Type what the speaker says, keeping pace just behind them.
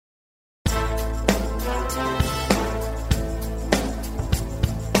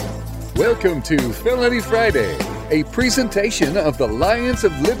Welcome to Felony Friday, a presentation of the Lions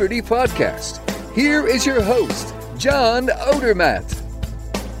of Liberty podcast. Here is your host, John Odermatt.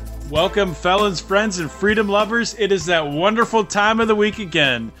 Welcome, felons, friends, and freedom lovers. It is that wonderful time of the week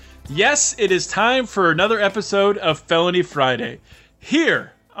again. Yes, it is time for another episode of Felony Friday,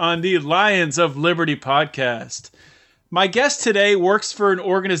 here on the Lions of Liberty podcast. My guest today works for an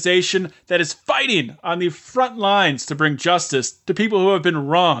organization that is fighting on the front lines to bring justice to people who have been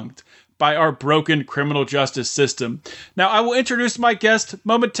wronged by our broken criminal justice system. Now, I will introduce my guest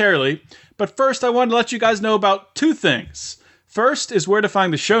momentarily, but first I want to let you guys know about two things. First is where to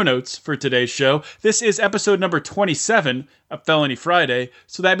find the show notes for today's show. This is episode number 27 of Felony Friday,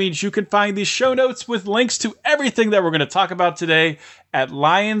 so that means you can find these show notes with links to everything that we're going to talk about today at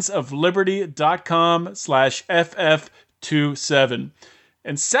lionsofliberty.com/ff27.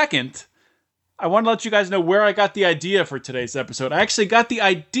 And second, I want to let you guys know where I got the idea for today's episode. I actually got the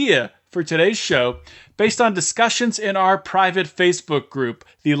idea for today's show based on discussions in our private Facebook group,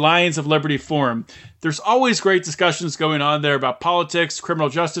 the Lions of Liberty Forum. There's always great discussions going on there about politics, criminal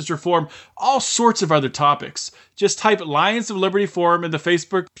justice reform, all sorts of other topics. Just type Lions of Liberty Forum in the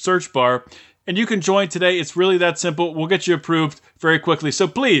Facebook search bar, and you can join today. It's really that simple. We'll get you approved very quickly. So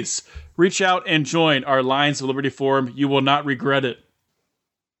please reach out and join our Lions of Liberty Forum. You will not regret it.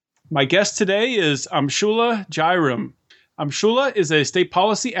 My guest today is Amshula Jairam. Amshula is a state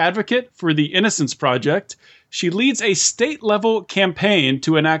policy advocate for the Innocence Project. She leads a state-level campaign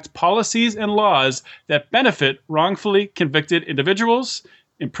to enact policies and laws that benefit wrongfully convicted individuals,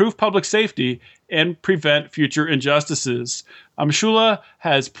 improve public safety, and prevent future injustices. Amshula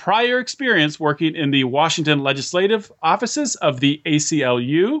has prior experience working in the Washington legislative offices of the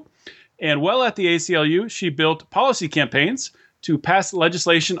ACLU. And while at the ACLU, she built policy campaigns to pass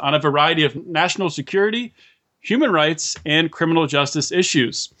legislation on a variety of national security, human rights, and criminal justice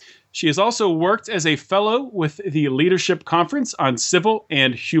issues. She has also worked as a fellow with the Leadership Conference on Civil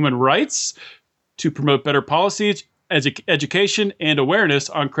and Human Rights to promote better policies, education, and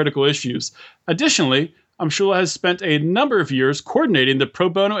awareness on critical issues. Additionally, Amshula has spent a number of years coordinating the pro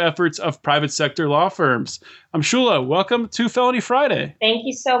bono efforts of private sector law firms. Amshula, welcome to Felony Friday. Thank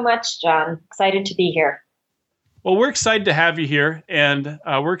you so much, John. Excited to be here. Well, we're excited to have you here, and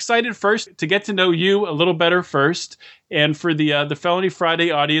we're excited first to get to know you a little better first, and for the Felony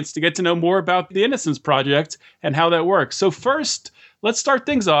Friday audience to get to know more about the Innocence Project and how that works. So first, let's start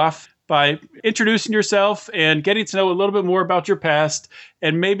things off by introducing yourself and getting to know a little bit more about your past,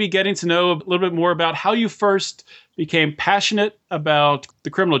 and maybe getting to know a little bit more about how you first became passionate about the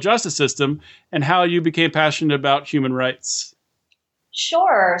criminal justice system and how you became passionate about human rights.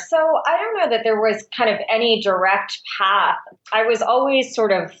 Sure. So I don't know that there was kind of any direct path. I was always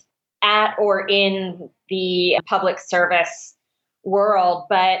sort of at or in the public service world,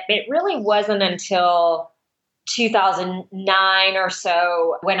 but it really wasn't until 2009 or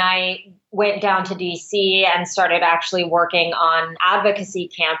so when I went down to DC and started actually working on advocacy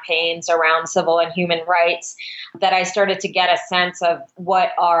campaigns around civil and human rights that I started to get a sense of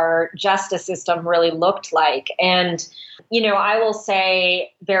what our justice system really looked like. And, I will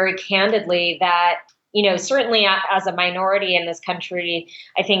say very candidly that, certainly as a minority in this country,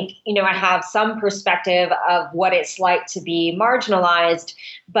 I think, I have some perspective of what it's like to be marginalized,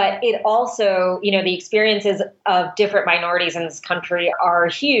 but it also, the experiences of different minorities in this country are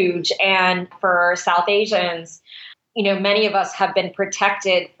huge. And for South Asians, many of us have been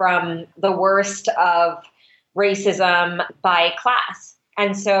protected from the worst of racism by class.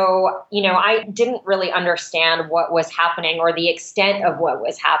 And so, I didn't really understand what was happening, or the extent of what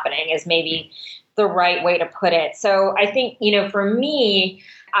was happening is maybe the right way to put it. So I think, for me,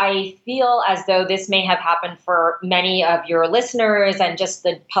 I feel as though this may have happened for many of your listeners and just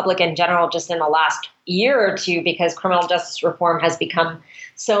the public in general, just in the last year or two, because criminal justice reform has become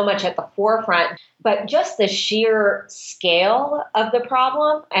so much at the forefront. But just the sheer scale of the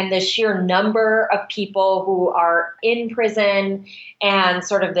problem and the sheer number of people who are in prison and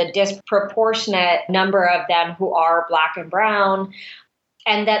sort of the disproportionate number of them who are Black and brown,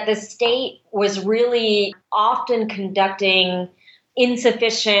 and that the state was really often conducting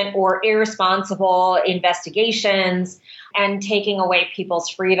insufficient or irresponsible investigations and taking away people's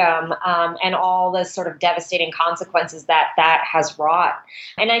freedom and all the sort of devastating consequences that has wrought.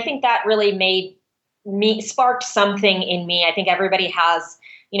 And I think that really sparked something in me. I think everybody has,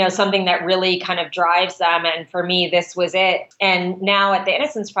 something that really kind of drives them. And for me, this was it. And now at the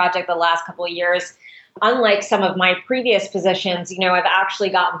Innocence Project, the last couple of years, unlike some of my previous positions, I've actually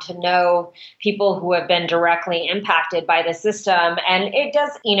gotten to know people who have been directly impacted by the system. And it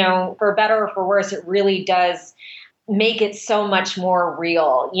does, for better or for worse, it really does make it so much more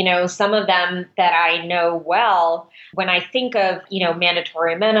real. Some of them that I know well, when I think of,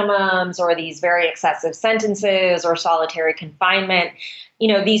 mandatory minimums or these very excessive sentences or solitary confinement,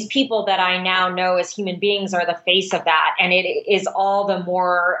 these people that I now know as human beings are the face of that. And it is all the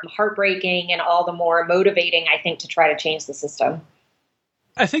more heartbreaking and all the more motivating, I think, to try to change the system.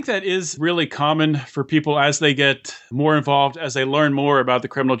 I think that is really common for people as they get more involved, as they learn more about the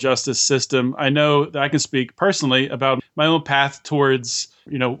criminal justice system. I know that I can speak personally about my own path towards,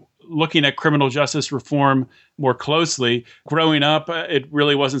 looking at criminal justice reform more closely. Growing up, it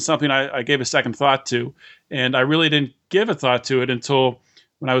really wasn't something I gave a second thought to. And I really didn't give a thought to it until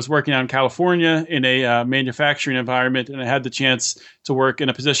when I was working out in California in a manufacturing environment, and I had the chance to work in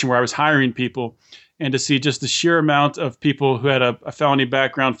a position where I was hiring people, and to see just the sheer amount of people who had a felony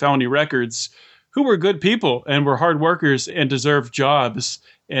background, felony records, who were good people and were hard workers and deserved jobs.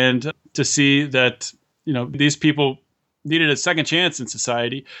 And to see that, these people needed a second chance in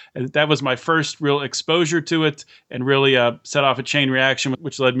society. And that was my first real exposure to it, and really set off a chain reaction,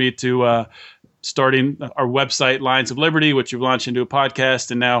 which led me to starting our website, Lions of Liberty, which we've launched into a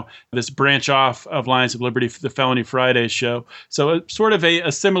podcast, and now this branch off of Lions of Liberty, the Felony Friday show. So sort of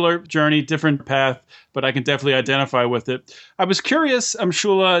a similar journey, different path, but I can definitely identify with it. I was curious,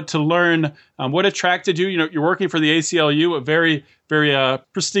 Shula, to learn what attracted you. You're working for the ACLU, a very, very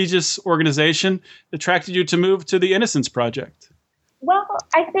prestigious organization, attracted you to move to the Innocence Project. Well,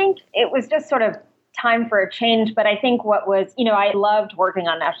 I think it was just sort of time for a change. But I think what was, I loved working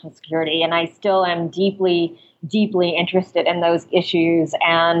on national security, and I still am deeply, deeply interested in those issues.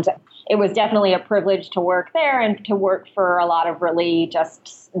 And it was definitely a privilege to work there and to work for a lot of really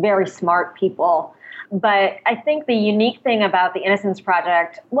just very smart people. But I think the unique thing about the Innocence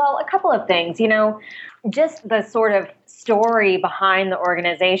Project, well, a couple of things, just the sort of story behind the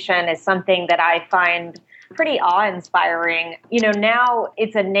organization is something that I find pretty awe-inspiring. Now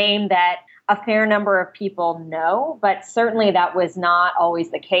it's a name that a fair number of people know, but certainly that was not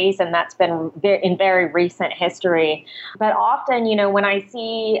always the case, and that's been in very recent history. But often, when I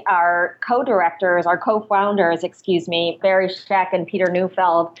see our co-founders, Barry Scheck and Peter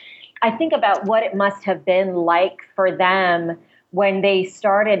Neufeld, I think about what it must have been like for them when they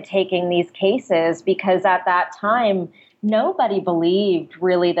started taking these cases, because at that time, nobody believed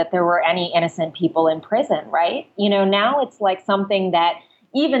really that there were any innocent people in prison, right? Now it's like something that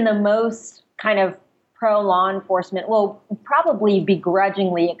even the most kind of pro-law enforcement will probably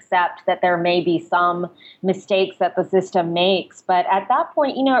begrudgingly accept that there may be some mistakes that the system makes. But at that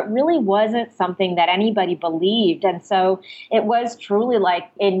point, it really wasn't something that anybody believed. And so it was truly like,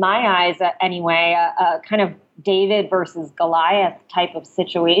 in my eyes anyway, a kind of David versus Goliath type of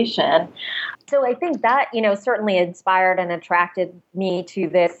situation. So I think that, certainly inspired and attracted me to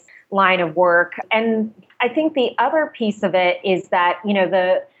this line of work. And I think the other piece of it is that,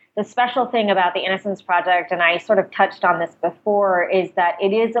 the special thing about the Innocence Project, and I sort of touched on this before, is that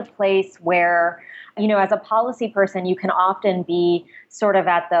it is a place where, as a policy person, you can often be sort of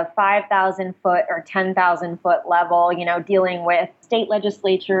at the 5,000 foot or 10,000 foot level, dealing with state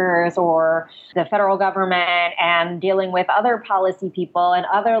legislatures or the federal government, and dealing with other policy people and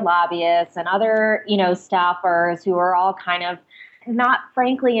other lobbyists and other, staffers who are all kind of not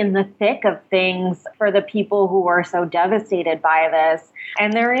frankly in the thick of things for the people who are so devastated by this.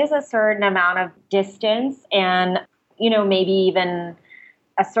 And there is a certain amount of distance and, maybe even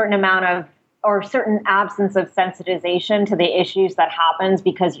a certain amount of, or certain absence of sensitization to the issues that happens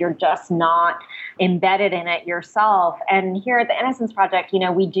because you're just not embedded in it yourself. And here at the Innocence Project,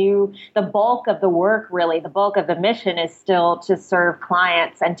 we do the bulk of the work, really, the bulk of the mission is still to serve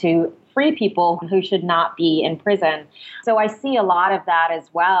clients and to free people who should not be in prison. So I see a lot of that as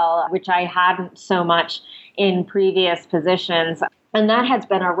well, which I hadn't so much in previous positions. And that has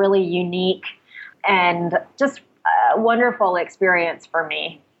been a really unique and just wonderful experience for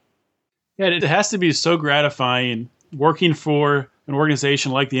me. Yeah, it has to be so gratifying working for an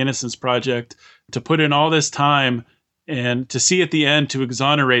organization like the Innocence Project to put in all this time and to see at the end to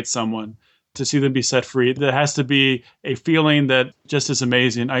exonerate someone, to see them be set free. That has to be a feeling that just is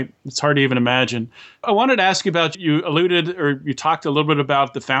amazing. It's hard to even imagine. I wanted to ask you about, you alluded or you talked a little bit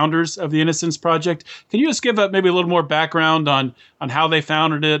about the founders of the Innocence Project. Can you just give maybe a little more background on how they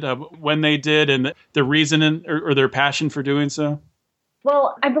founded it, when they did, and the reason or their passion for doing so?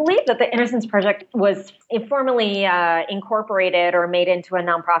 Well, I believe that the Innocence Project was formally incorporated or made into a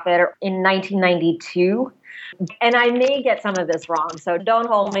nonprofit in 1992. And I may get some of this wrong, so don't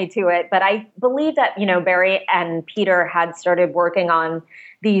hold me to it. But I believe that, Barry and Peter had started working on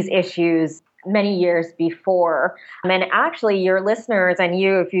these issues many years before. And actually, your listeners and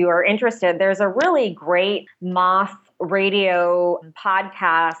you, if you are interested, there's a really great moth radio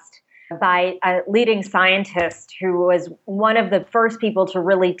podcast by a leading scientist who was one of the first people to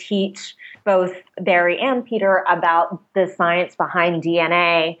really teach both Barry and Peter about the science behind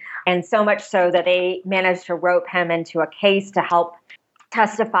DNA. And so much so that they managed to rope him into a case to help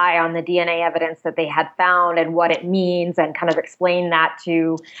testify on the DNA evidence that they had found and what it means, and kind of explain that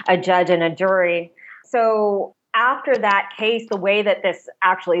to a judge and a jury. So after that case, the way that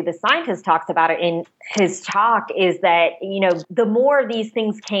the scientist talks about it in his talk is that, the more these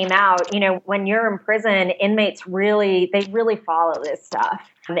things came out, when you're in prison, inmates really follow this stuff.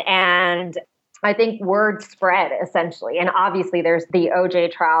 And I think word spread, essentially. And obviously there's the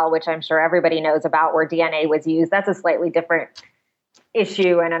OJ trial, which I'm sure everybody knows about, where DNA was used. That's a slightly different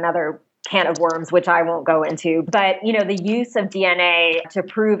issue and another can of worms, which I won't go into. But, the use of DNA to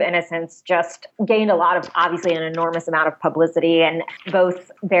prove innocence just gained obviously an enormous amount of publicity. And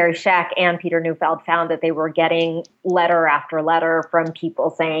both Barry Scheck and Peter Neufeld found that they were getting letter after letter from people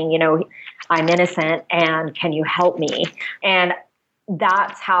saying, I'm innocent and can you help me? And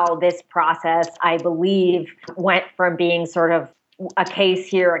that's how this process, I believe, went from being sort of a case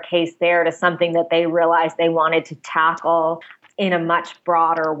here, a case there, to something that they realized they wanted to tackle in a much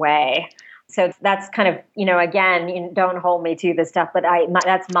broader way. So that's kind of, again, don't hold me to this stuff, but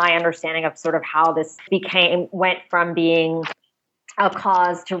that's my understanding of sort of how this went from being a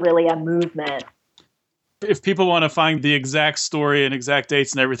cause to really a movement. If people want to find the exact story and exact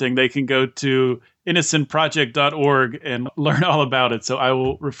dates and everything, they can go to innocentproject.org and learn all about it. So I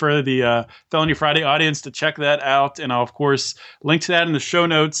will refer the Felony Friday audience to check that out. And I'll, of course, link to that in the show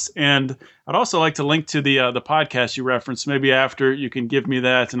notes. And I'd also like to link to the podcast you referenced. Maybe after you can give me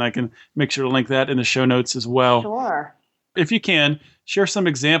that, and I can make sure to link that in the show notes as well. Sure. If you can, share some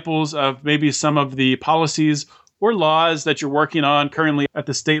examples of maybe some of the policies or laws that you're working on currently at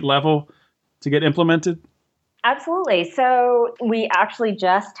the state level to get implemented. Absolutely. So we actually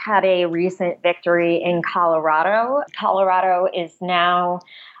just had a recent victory in Colorado. Colorado is now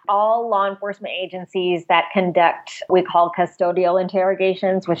all law enforcement agencies that conduct what we call custodial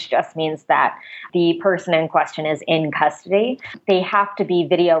interrogations, which just means that the person in question is in custody. They have to be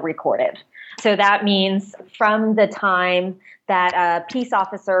video recorded. So that means from the time that a peace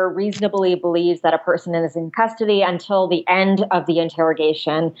officer reasonably believes that a person is in custody until the end of the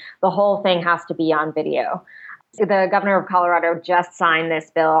interrogation, the whole thing has to be on video. The governor of Colorado just signed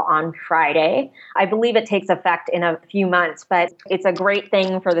this bill on Friday. I believe it takes effect in a few months, but it's a great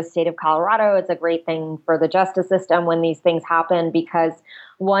thing for the state of Colorado. It's a great thing for the justice system when these things happen, because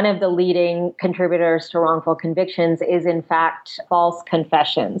one of the leading contributors to wrongful convictions is, in fact, false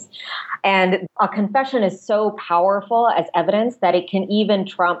confessions. And a confession is so powerful as evidence that it can even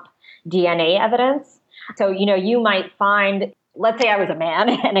trump DNA evidence. So, you might find, let's say I was a man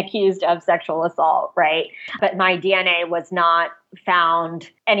and accused of sexual assault, right? But my DNA was not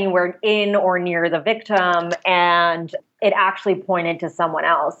found anywhere in or near the victim, and it actually pointed to someone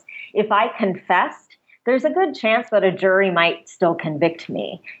else. If I confessed, there's a good chance that a jury might still convict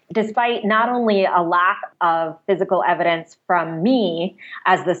me, despite not only a lack of physical evidence from me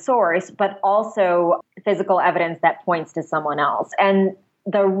as the source, but also physical evidence that points to someone else. And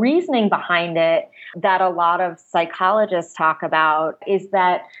the reasoning behind it that a lot of psychologists talk about is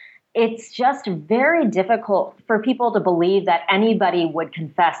that it's just very difficult for people to believe that anybody would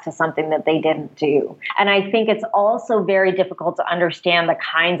confess to something that they didn't do. And I think it's also very difficult to understand the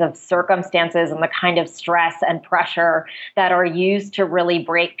kinds of circumstances and the kind of stress and pressure that are used to really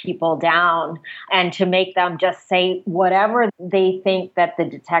break people down and to make them just say whatever they think that the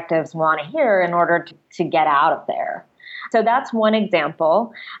detectives want to hear in order to get out of there. So that's one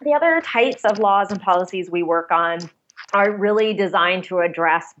example. The other types of laws and policies we work on are really designed to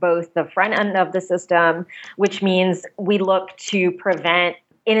address both the front end of the system, which means we look to prevent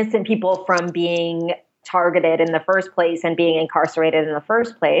innocent people from being targeted in the first place and being incarcerated in the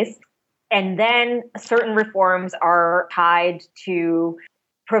first place. And then certain reforms are tied to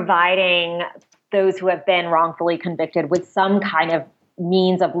providing those who have been wrongfully convicted with some kind of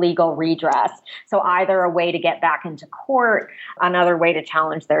means of legal redress. So either a way to get back into court, another way to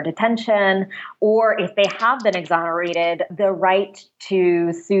challenge their detention, or if they have been exonerated, the right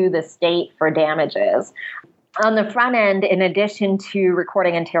to sue the state for damages. On the front end, in addition to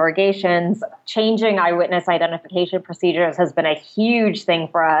recording interrogations, changing eyewitness identification procedures has been a huge thing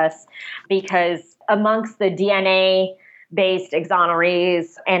for us, because amongst the DNA DNA-based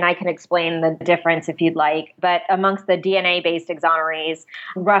exonerees, and I can explain the difference if you'd like. But amongst the DNA-based exonerees,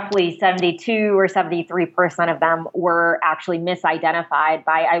 roughly 72 or 73% of them were actually misidentified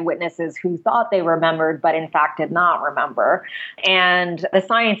by eyewitnesses who thought they remembered, but in fact did not remember. And the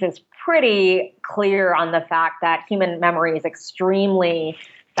science is pretty clear on the fact that human memory is extremely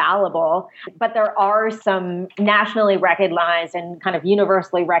fallible, but there are some nationally recognized and kind of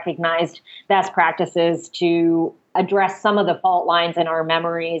universally recognized best practices to address some of the fault lines in our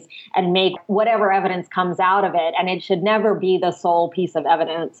memories and make whatever evidence comes out of it. And it should never be the sole piece of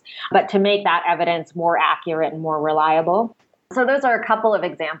evidence, but to make that evidence more accurate and more reliable. So those are a couple of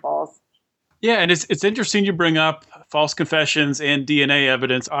examples. Yeah, and it's interesting you bring up false confessions and DNA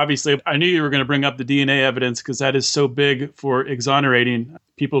evidence. Obviously, I knew you were going to bring up the DNA evidence because that is so big for exonerating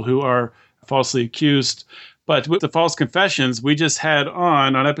people who are falsely accused. But with the false confessions, we just had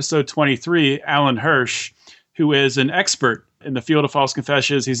on episode 23, Alan Hirsch, who is an expert in the field of false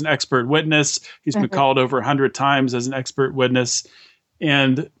confessions. He's an expert witness. He's been called over 100 times as an expert witness.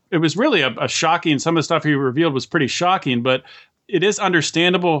 And it was really a shocking, some of the stuff he revealed was pretty shocking, but it is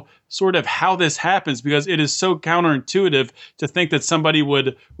understandable sort of how this happens because it is so counterintuitive to think that somebody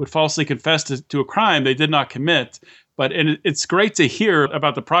would falsely confess to a crime they did not commit. But it's great to hear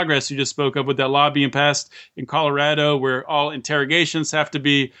about the progress you just spoke of with that law being passed in Colorado where all interrogations have to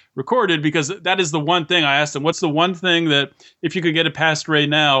be recorded, because that is the one thing I asked them. What's the one thing that if you could get it passed right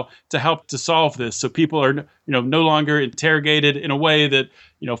now to help to solve this so people are no longer interrogated in a way that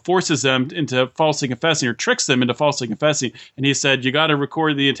forces them into falsely confessing or tricks them into falsely confessing? And he said, you got to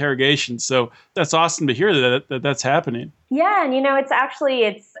record the interrogation. So that's awesome to hear that that's happening. Yeah. And,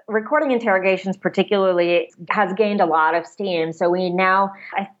 it's recording interrogations particularly has gained a lot of steam. So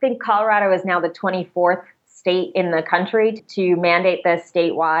I think Colorado is now the 24th state in the country to mandate this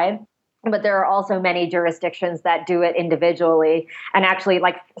statewide. But there are also many jurisdictions that do it individually. And actually,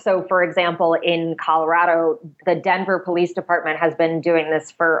 so for example, in Colorado, the Denver Police Department has been doing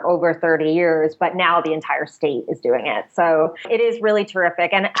this for over 30 years, but now the entire state is doing it. So it is really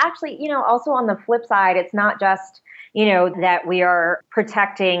terrific. And actually, also on the flip side, it's not just, that we are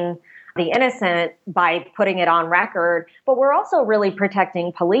protecting the innocent by putting it on record, but we're also really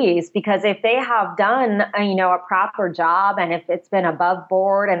protecting police, because if they have done, a proper job and if it's been above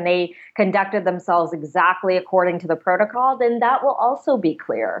board and they conducted themselves exactly according to the protocol, then that will also be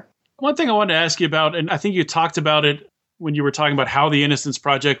clear. One thing I wanted to ask you about, and I think you talked about it when you were talking about how the Innocence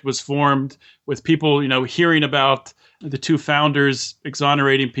Project was formed, with people, hearing about the two founders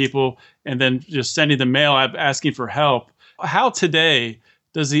exonerating people and then just sending the mail asking for help. How today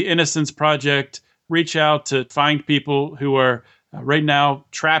does the Innocence Project reach out to find people who are right now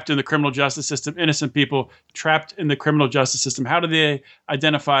trapped in the criminal justice system, innocent people trapped in the criminal justice system? How do they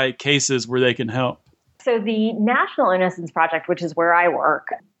identify cases where they can help? So the National Innocence Project, which is where I work,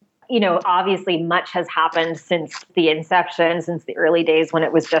 obviously much has happened since the inception, since the early days when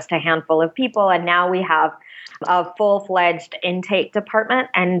it was just a handful of people. And now we have a full-fledged intake department,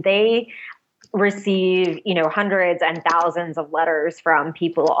 and they receive, hundreds and thousands of letters from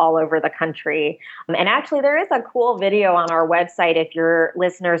people all over the country. And actually, there is a cool video on our website, if your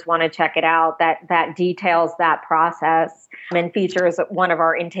listeners want to check it out, that details that process and features one of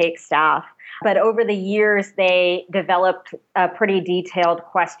our intake staff. But over the years, they developed a pretty detailed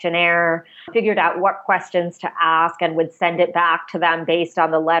questionnaire, figured out what questions to ask, and would send it back to them based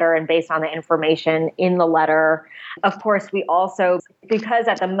on the letter and based on the information in the letter. Of course, we also, because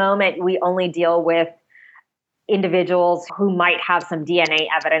at the moment we only deal with individuals who might have some DNA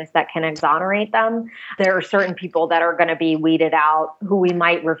evidence that can exonerate them, there are certain people that are going to be weeded out who we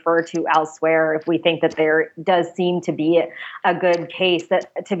might refer to elsewhere if we think that there does seem to be a good case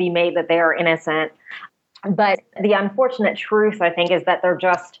that to be made that they are innocent. But the unfortunate truth, I think, is that there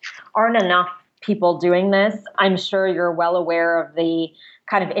just aren't enough people doing this. I'm sure you're well aware of the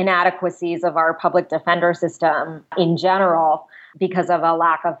kind of inadequacies of our public defender system in general, because of a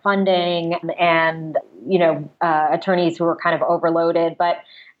lack of funding and, attorneys who are kind of overloaded. But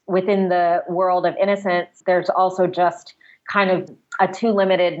within the world of innocence, there's also just kind of a too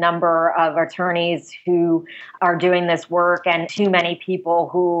limited number of attorneys who are doing this work and too many people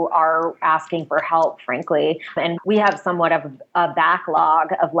who are asking for help, frankly. And we have somewhat of a backlog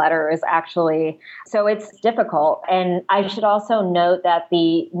of letters, actually. So it's difficult. And I should also note that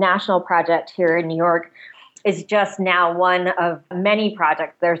the National Project here in New York is just now one of many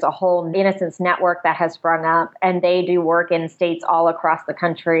projects. There's a whole Innocence Network that has sprung up, and they do work in states all across the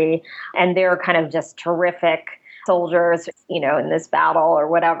country. And they're kind of just terrific soldiers, in this battle or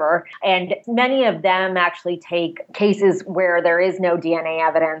whatever. And many of them actually take cases where there is no DNA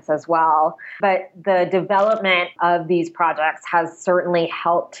evidence as well. But the development of these projects has certainly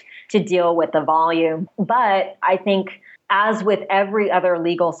helped to deal with the volume. But I think, as with every other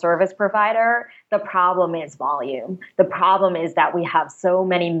legal service provider, the problem is volume. The problem is that we have so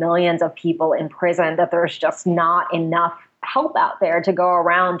many millions of people in prison that there's just not enough help out there to go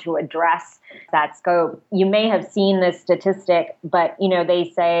around to address that scope. You may have seen this statistic, but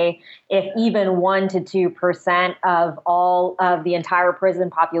they say if even 1% to 2% of all of the entire prison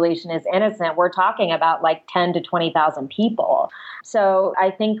population is innocent, we're talking about like 10 to 20,000 people. So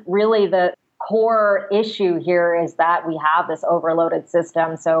I think really the core issue here is that we have this overloaded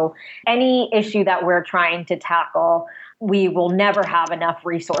system. So any issue that we're trying to tackle, we will never have enough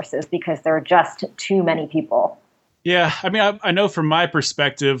resources because there are just too many people. Yeah, I mean, I know from my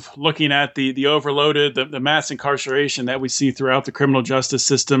perspective, looking at the overloaded, the mass incarceration that we see throughout the criminal justice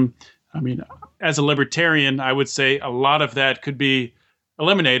system, I mean, as a libertarian, I would say a lot of that could be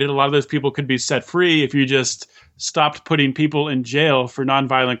eliminated. A lot of those people could be set free if you just stopped putting people in jail for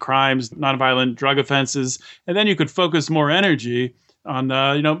nonviolent crimes, nonviolent drug offenses, and then you could focus more energy on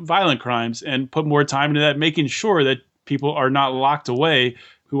violent crimes and put more time into that, making sure that people are not locked away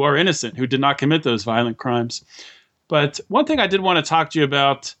who are innocent, who did not commit those violent crimes. But one thing I did want to talk to you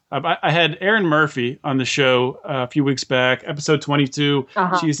about, I had Erin Murphy on the show a few weeks back, episode 22.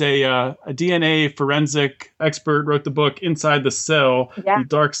 Uh-huh. She's a DNA forensic expert, wrote the book Inside the Cell, The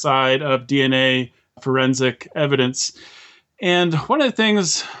Dark Side of DNA Forensic Evidence. And one of the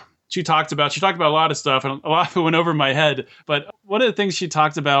things she talked about a lot of stuff, and a lot of it went over my head. But one of the things she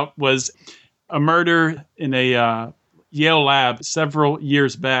talked about was a murder in a Yale lab several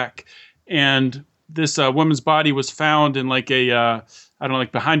years back. And this woman's body was found in like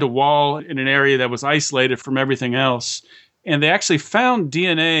behind a wall in an area that was isolated from everything else. And they actually found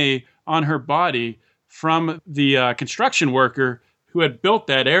DNA on her body from the construction worker who had built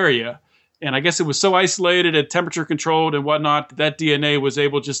that area. And I guess it was so isolated and temperature controlled and whatnot, that DNA was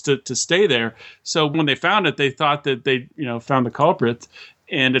able just to stay there. So when they found it, they thought that they, found the culprit.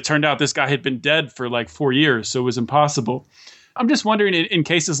 And it turned out this guy had been dead for like 4 years. So it was impossible. I'm just wondering, in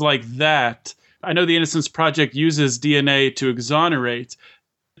cases like that, I know the Innocence Project uses DNA to exonerate.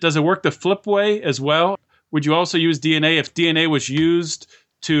 Does it work the flip way as well? Would you also use DNA if DNA was used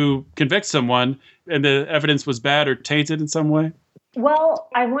to convict someone and the evidence was bad or tainted in some way? Well,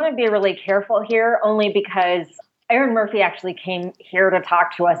 I want to be really careful here, only because Erin Murphy actually came here to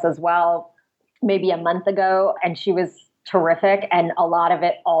talk to us as well, maybe a month ago, and she was terrific. And a lot of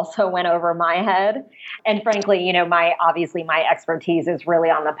it also went over my head. And frankly, my expertise is really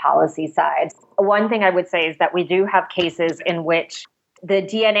on the policy side. One thing I would say is that we do have cases in which the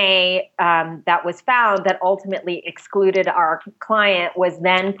DNA that was found that ultimately excluded our client was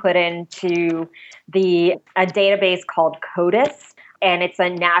then put into a database called CODIS, and it's a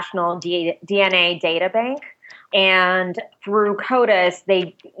national DNA data bank. And through CODIS,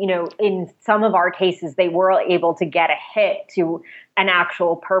 they, in some of our cases, they were able to get a hit to an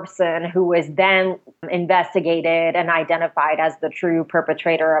actual person who was then investigated and identified as the true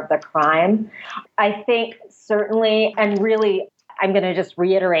perpetrator of the crime. I think certainly, and really, I'm going to just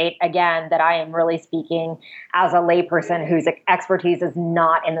reiterate again that I am really speaking as a layperson whose expertise is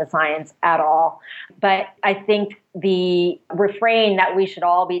not in the science at all. But I think the refrain that we should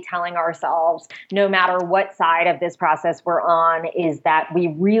all be telling ourselves, no matter what side of this process we're on, is that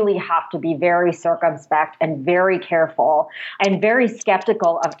we really have to be very circumspect and very careful and very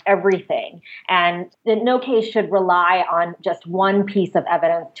skeptical of everything. And in no case should rely on just one piece of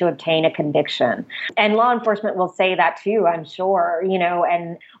evidence to obtain a conviction. And law enforcement will say that too, I'm sure,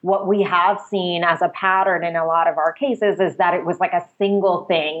 and what we have seen as a pattern in a lot of our cases is that it was like a single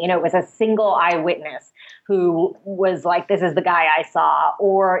thing, it was a single eyewitness who was like, this is the guy I saw,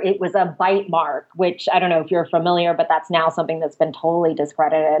 or it was a bite mark, which I don't know if you're familiar, but that's now something that's been totally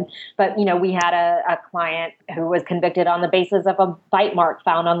discredited. But, we had a client who was convicted on the basis of a bite mark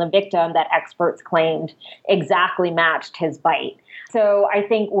found on the victim that experts claimed exactly matched his bite. So I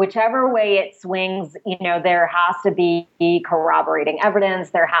think whichever way it swings, there has to be corroborating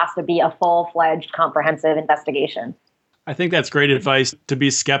evidence. There has to be a full-fledged comprehensive investigation. I think that's great advice, to be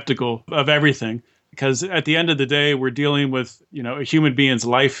skeptical of everything. Because at the end of the day, we're dealing with, a human being's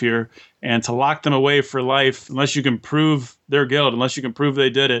life here, and to lock them away for life, unless you can prove their guilt, unless you can prove they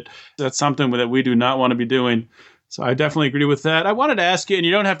did it, that's something that we do not want to be doing. So I definitely agree with that. I wanted to ask you, and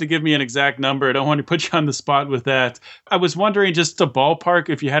you don't have to give me an exact number. I don't want to put you on the spot with that. I was wondering, just to ballpark,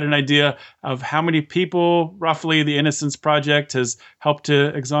 if you had an idea of how many people roughly the Innocence Project has helped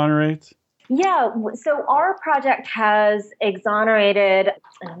to exonerate. Yeah, so our project has exonerated,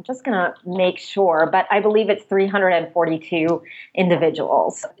 and I'm just going to make sure, but I believe it's 342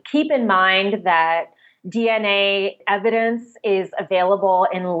 individuals. Keep in mind that DNA evidence is available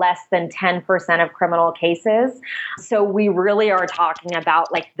in less than 10% of criminal cases. So we really are talking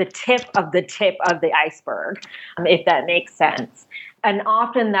about like the tip of the iceberg, if that makes sense. And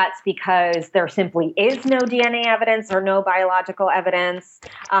often that's because there simply is no DNA evidence or no biological evidence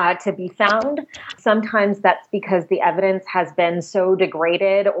to be found. Sometimes that's because the evidence has been so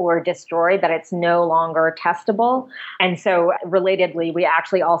degraded or destroyed that it's no longer testable. And so relatedly, we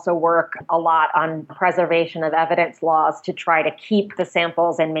actually also work a lot on preservation of evidence laws to try to keep the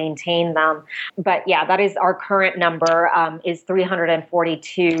samples and maintain them. But yeah, that is our current number is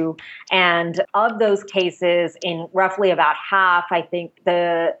 342. And of those cases, in roughly about half, I think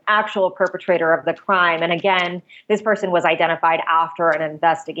the actual perpetrator of the crime, and again, this person was identified after an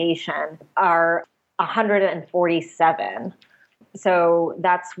investigation, are 147. So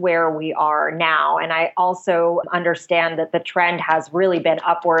that's where we are now. And I also understand that the trend has really been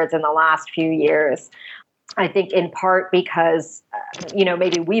upwards in the last few years. I think in part because,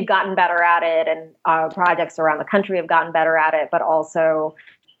 maybe we've gotten better at it and projects around the country have gotten better at it, but also,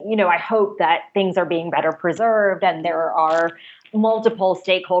 I hope that things are being better preserved and there are multiple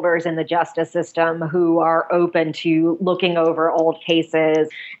stakeholders in the justice system who are open to looking over old cases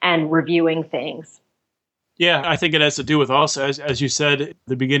and reviewing things. Yeah, I think it has to do with also, as you said at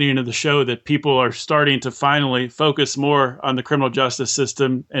the beginning of the show, that people are starting to finally focus more on the criminal justice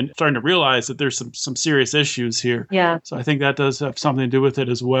system and starting to realize that there's some serious issues here. Yeah. So I think that does have something to do with it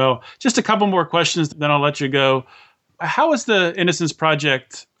as well. Just a couple more questions, then I'll let you go. How is the Innocence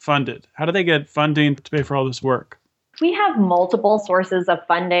Project funded? How do they get funding to pay for all this work? We have multiple sources of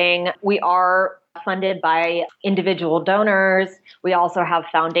funding. We are funded by individual donors. We also have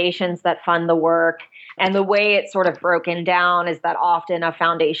foundations that fund the work. And the way it's sort of broken down is that often a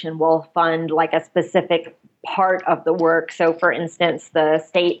foundation will fund like a specific part of the work. So for instance, the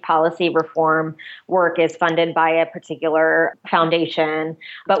state policy reform work is funded by a particular foundation.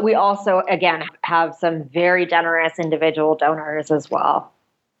 But we also, again, have some very generous individual donors as well.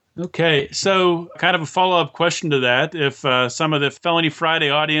 Okay, so kind of a follow-up question to that. If some of the Felony Friday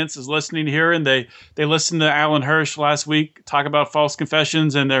audience is listening here and they listened to Alan Hirsch last week talk about false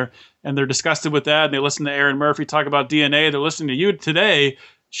confessions and they're disgusted with that, and they listen to Erin Murphy talk about DNA, they're listening to you today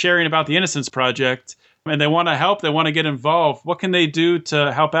sharing about the Innocence Project, and they want to help, they want to get involved, what can they do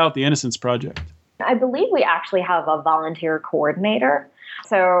to help out the Innocence Project? I believe we actually have a volunteer coordinator.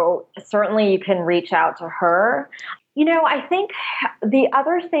 So certainly you can reach out to her. I think the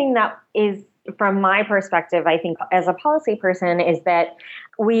other thing that is, from my perspective, I think as a policy person, is that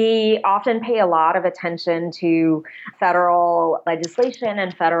we often pay a lot of attention to federal legislation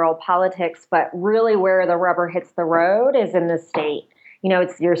and federal politics, but really where the rubber hits the road is in the state.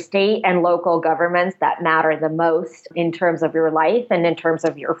 It's your state and local governments that matter the most in terms of your life and in terms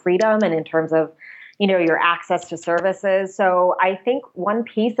of your freedom and in terms of your access to services. So I think one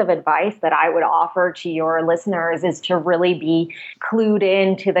piece of advice that I would offer to your listeners is to really be clued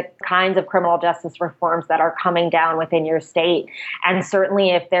into the kinds of criminal justice reforms that are coming down within your state. And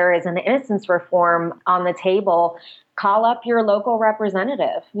certainly if there is an innocence reform on the table, call up your local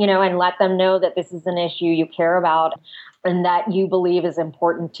representative, and let them know that this is an issue you care about and that you believe is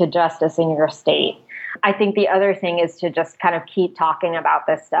important to justice in your state. I think the other thing is to just kind of keep talking about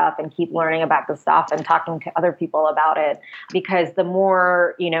this stuff and keep learning about this stuff and talking to other people about it, because the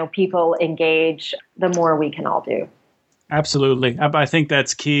more, people engage, the more we can all do. Absolutely. I think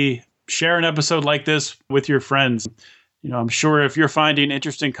that's key. Share an episode like this with your friends. I'm sure if you're finding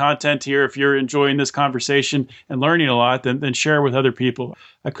interesting content here, if you're enjoying this conversation and learning a lot, then share with other people.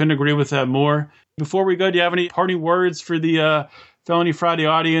 I couldn't agree with that more. Before we go, do you have any parting words for the Felony Friday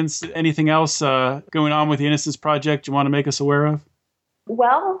audience? Anything else going on with the Innocence Project you want to make us aware of?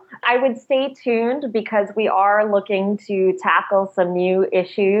 Well, I would stay tuned because we are looking to tackle some new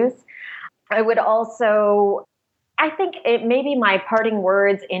issues. I would also, I think maybe my parting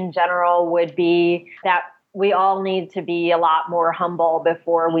words in general would be that we all need to be a lot more humble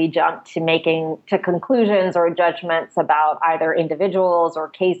before we jump to conclusions or judgments about either individuals or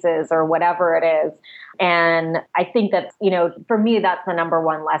cases or whatever it is. And I think that, for me, that's the number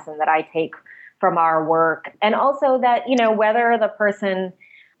one lesson that I take from our work. And also that, whether the person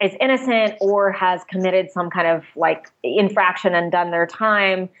is innocent or has committed some kind of infraction and done their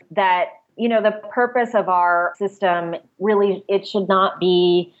time, that The purpose of our system really, it should not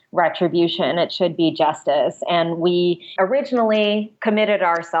be retribution. It should be justice. And we originally committed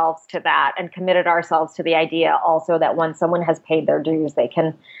ourselves to that and committed ourselves to the idea also that once someone has paid their dues, they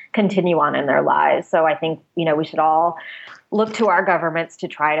can continue on in their lives. So I think, we should all look to our governments to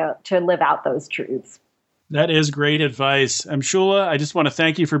try to live out those truths. That is great advice. Shula, I just want to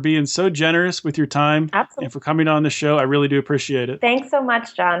thank you for being so generous with your time. Absolutely. And for coming on the show. I really do appreciate it. Thanks so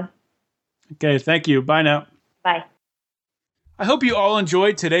much, John. Okay, thank you. Bye now. Bye. I hope you all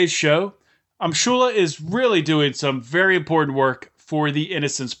enjoyed today's show. Shula is really doing some very important work for the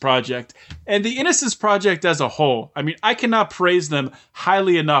Innocence Project. And the Innocence Project as a whole, I cannot praise them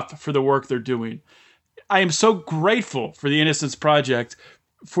highly enough for the work they're doing. I am so grateful for the Innocence Project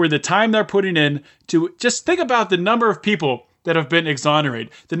for the time they're putting in to just think about the number of people that have been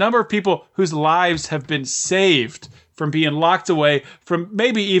exonerated, the number of people whose lives have been saved from being locked away, from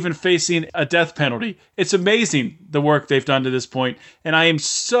maybe even facing a death penalty. It's amazing the work they've done to this point, and I am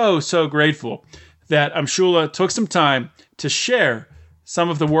so, so grateful that Shula took some time to share some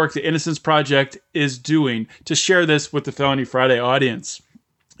of the work the Innocence Project is doing, to share this with the Felony Friday audience.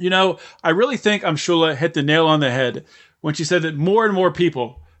 I really think Shula hit the nail on the head when she said that more and more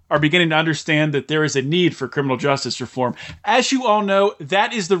people are beginning to understand that there is a need for criminal justice reform. As you all know,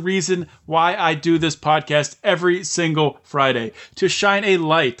 that is the reason why I do this podcast every single Friday, to shine a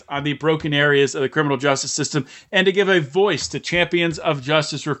light on the broken areas of the criminal justice system and to give a voice to champions of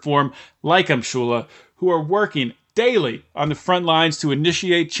justice reform like Shula, who are working daily on the front lines to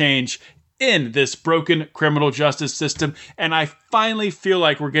initiate change in this broken criminal justice system. And I finally feel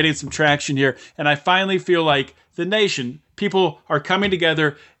like we're getting some traction here. And I finally feel like the nation, people are coming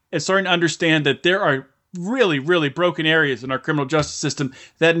together and starting to understand that there are really, really broken areas in our criminal justice system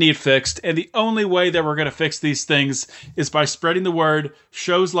that need fixed. And the only way that we're going to fix these things is by spreading the word,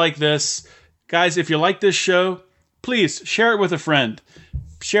 shows like this. Guys, if you like this show, please share it with a friend.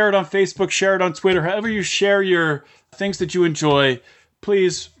 Share it on Facebook, share it on Twitter, however you share your things that you enjoy.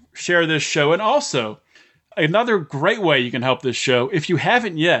 Please share this show. And also, another great way you can help this show, if you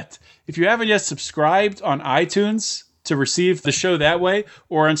haven't yet subscribed on iTunes to receive the show that way,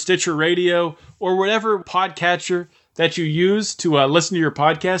 or on Stitcher Radio, or whatever podcatcher that you use to listen to your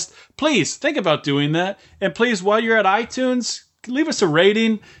podcast, please think about doing that. And please, while you're at iTunes, leave us a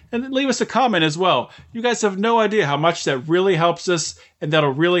rating and leave us a comment as well. You guys have no idea how much that really helps us, and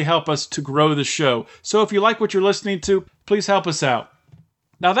that'll really help us to grow the show. So if you like what you're listening to, please help us out.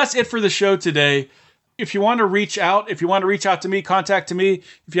 Now, that's it for the show today. If you want to reach out to me, contact me.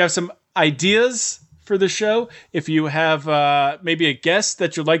 If you have some ideas for the show, if you have maybe a guest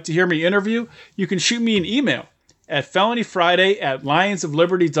that you'd like to hear me interview, you can shoot me an email at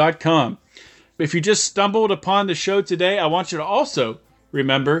felonyfriday@lionsofliberty.com. If you just stumbled upon the show today, I want you to also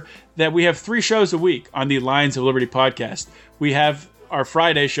remember that we have 3 shows a week on the Lions of Liberty podcast. We have our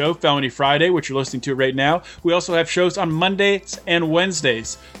Friday show, Felony Friday, which you're listening to right now. We also have shows on Mondays and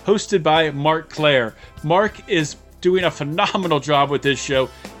Wednesdays, hosted by Mark Clare. Mark is doing a phenomenal job with this show.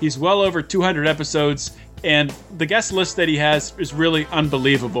 He's well over 200 episodes, and the guest list that he has is really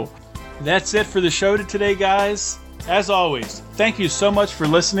unbelievable. That's it for the show today, guys. As always, thank you so much for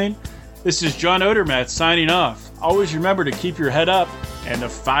listening. This is John Odermatt signing off. Always remember to keep your head up and the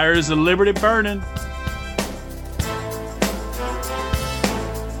fires of liberty burning.